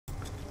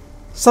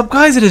Sup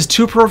guys, it is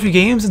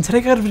ToProForuGames, and today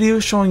I got a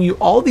video showing you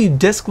all the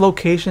disc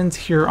locations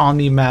here on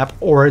the map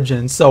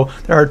Origin. So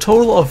there are a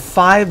total of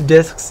 5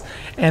 discs,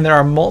 and there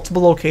are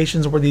multiple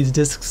locations where these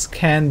discs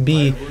can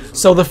be.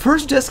 So the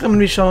first disc I'm going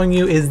to be showing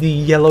you is the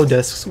yellow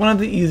discs, one of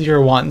the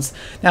easier ones.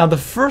 Now the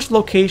first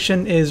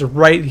location is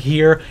right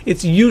here.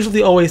 It's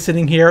usually always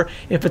sitting here.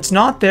 If it's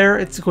not there,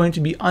 it's going to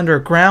be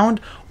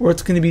underground, or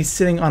it's going to be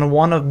sitting on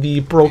one of the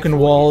broken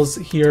walls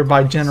here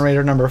by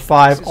generator number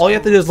 5. All you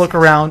have to do is look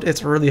around.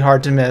 It's really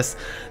hard to miss.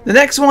 The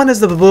next one is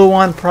the blue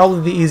one,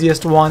 probably the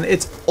easiest one.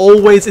 It's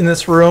always in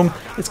this room.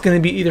 It's going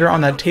to be either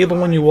on that table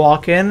when you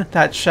walk in,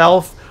 that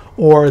shelf,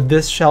 or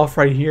this shelf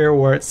right here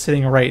where it's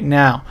sitting right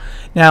now.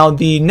 Now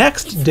the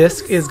next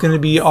disc is going to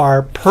be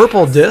our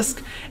purple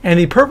disc, and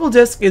the purple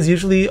disc is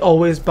usually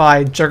always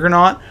by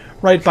Juggernaut,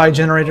 right by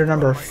generator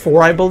number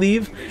 4 I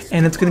believe,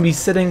 and it's going to be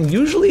sitting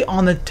usually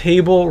on the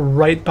table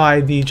right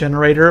by the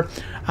generator,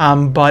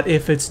 but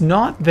if it's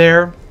not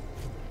there,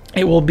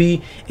 it will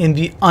be in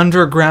the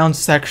underground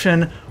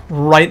section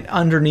right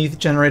underneath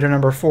generator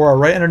number 4, or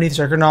right underneath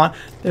Juggernaut.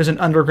 There's an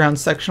underground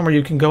section where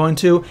you can go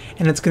into,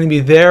 and it's going to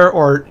be there,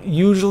 or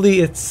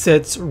usually it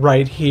sits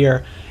right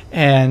here.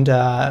 And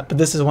but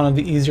this is one of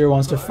the easier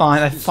ones to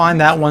find. I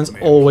find that one's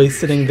always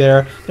sitting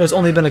there. There's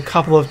only been a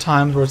couple of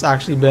times where it's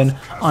actually been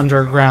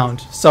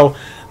underground. So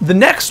the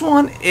next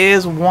one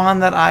is one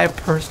that I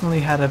personally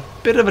had a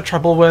bit of a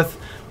trouble with,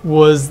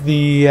 was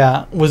the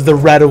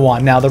red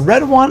one. Now the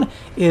red one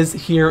is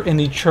here in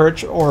the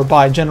church, or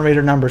by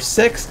generator number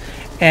 6,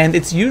 and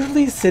it's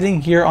usually sitting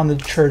here on the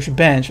church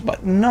bench,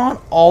 but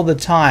not all the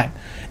time.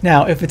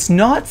 Now if it's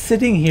not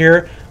sitting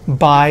here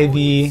by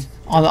the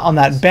on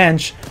that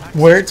bench,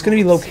 where it's going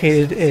to be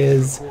located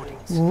is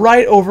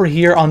right over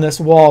here on this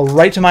wall,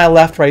 right to my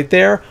left right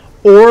there,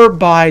 or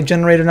by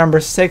generator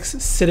number 6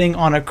 sitting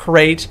on a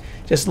crate.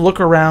 Just look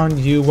around,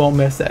 you won't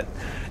miss it.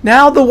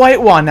 Now the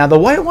white one. Now the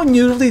white one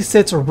usually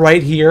sits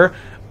right here,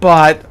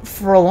 but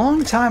for a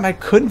long time I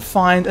couldn't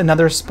find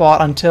another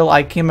spot until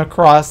I came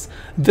across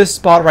this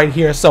spot right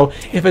here. So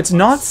if it's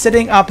not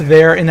sitting up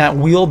there in that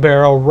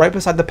wheelbarrow right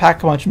beside the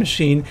pack-a-punch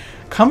machine,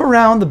 come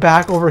around the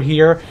back over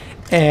here,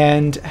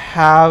 and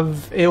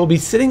it will be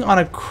sitting on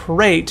a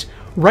crate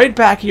right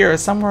back here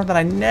somewhere that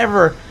I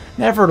never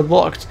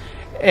looked.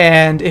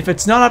 And if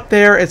it's not up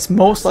there, it's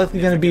most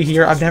likely going to be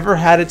here. I've never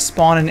had it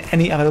spawn in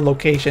any other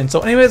location. So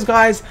anyways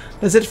guys,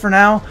 that's it for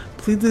now.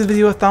 Please give the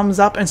video a thumbs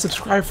up and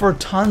subscribe for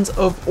tons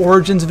of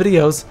Origins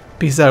videos.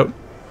 Peace out.